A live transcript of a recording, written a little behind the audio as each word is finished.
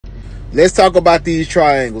Let's talk about these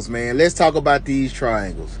triangles, man. Let's talk about these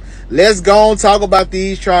triangles. Let's go and talk about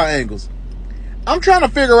these triangles. I'm trying to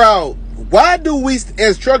figure out, why do we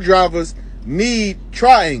as truck drivers need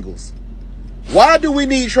triangles? Why do we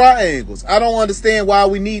need triangles? I don't understand why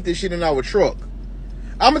we need this shit in our truck.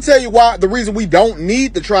 I'm going to tell you why. The reason we don't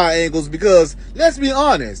need the triangles, because let's be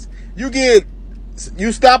honest.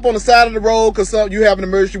 You stop on the side of the road because you have an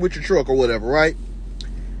emergency with your truck or whatever, right?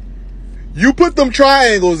 You put them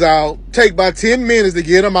triangles out, take about 10 minutes to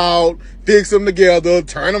get them out, fix them together,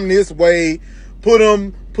 turn them this way, put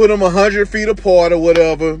them 100 feet apart or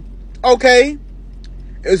whatever. Okay.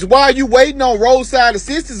 It's while you waiting on roadside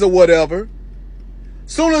assistance or whatever.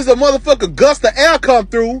 Soon as a motherfucker gust of air come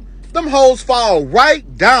through, them hoes fall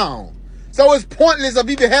right down. So it's pointless of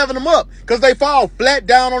even having them up, because they fall flat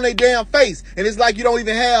down on their damn face. And it's like you don't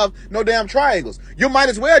even have no damn triangles. You might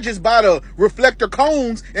as well just buy the reflector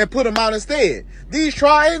cones and put them out instead. These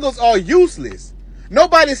triangles are useless.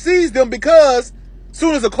 Nobody sees them, because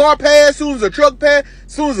soon as a car pass, soon as a truck pass,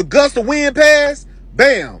 soon as a gust of wind pass,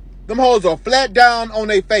 bam, them hoes are flat down on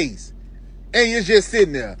their face. And you're just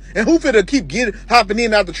sitting there. And who finna keep hopping in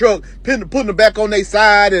and out the truck, putting them back on their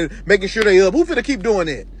side and making sure they up? Who finna keep doing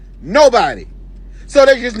that? Nobody. So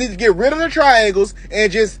they just need to get rid of the triangles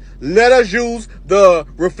and just let us use the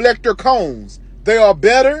reflector cones. They are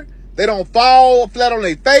better. They don't fall flat on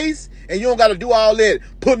their face. And you don't got to do all that,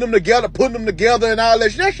 putting them together and all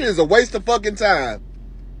that. That shit is a waste of fucking time.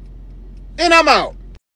 And I'm out.